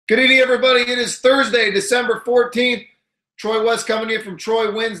Good evening, everybody. It is Thursday, December 14th. Troy West coming to you from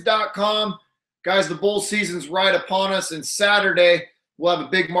TroyWins.com. Guys, the bowl season's right upon us, and Saturday we'll have a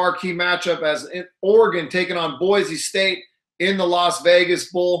big marquee matchup as Oregon taking on Boise State in the Las Vegas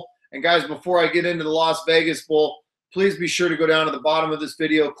Bowl. And guys, before I get into the Las Vegas Bowl, please be sure to go down to the bottom of this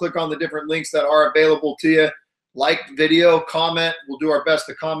video, click on the different links that are available to you. Like the video, comment. We'll do our best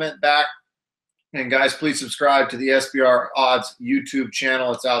to comment back. And guys, please subscribe to the SBR Odds YouTube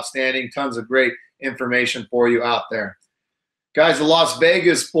channel. It's outstanding. Tons of great information for you out there. Guys, the Las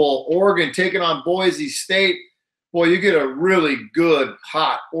Vegas Bowl, Oregon taking on Boise State. Boy, you get a really good,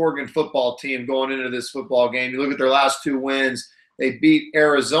 hot Oregon football team going into this football game. You look at their last two wins. They beat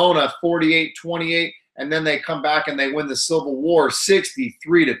Arizona 48-28, and then they come back and they win the Civil War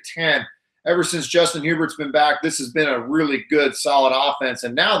 63-10. Ever since Justin Herbert's been back, this has been a really good, solid offense.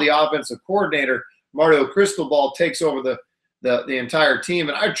 And now the offensive coordinator, Mario Cristobal, takes over the entire team.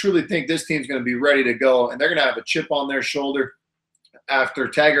 And I truly think this team's going to be ready to go. And they're going to have a chip on their shoulder after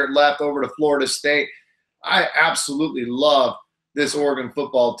Taggart left over to Florida State. I absolutely love this Oregon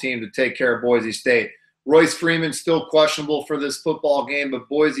football team to take care of Boise State. Royce Freeman's still questionable for this football game, but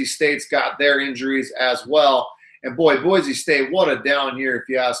Boise State's got their injuries as well. And boy, Boise State, what a down year if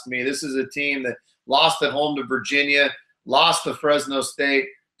you ask me. This is a team that lost at home to Virginia, lost to Fresno State.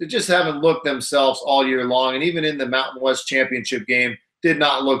 They just haven't looked themselves all year long. And even in the Mountain West Championship game, did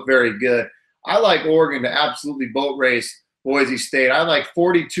not look very good. I like Oregon to absolutely boat race Boise State. I like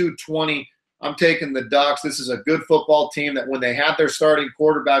 42-20. I'm taking the Ducks. This is a good football team that when they had their starting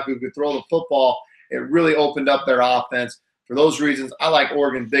quarterback who could throw the football, it really opened up their offense. For those reasons, I like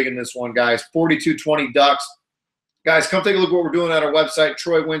Oregon big in this one, guys. 42-20 Ducks. Guys, come take a look at what we're doing at our website,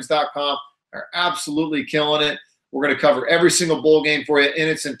 TroyWins.com. They're absolutely killing it. We're going to cover every single bowl game for you in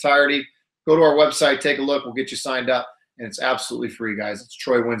its entirety. Go to our website, take a look. We'll get you signed up, and it's absolutely free, guys. It's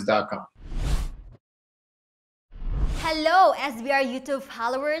TroyWins.com. Hello, SBR YouTube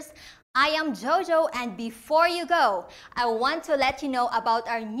followers. I am JoJo, and before you go, I want to let you know about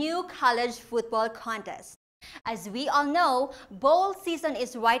our new college football contest. As we all know, bowl season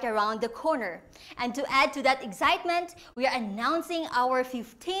is right around the corner. And to add to that excitement, we are announcing our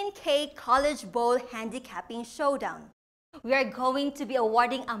 15K College Bowl Handicapping Showdown. We are going to be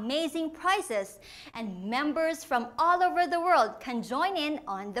awarding amazing prizes, and members from all over the world can join in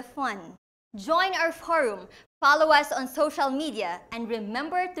on the fun. Join our forum, follow us on social media, and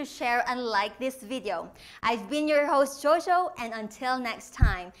remember to share and like this video. I've been your host, JoJo, and until next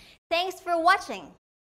time, thanks for watching.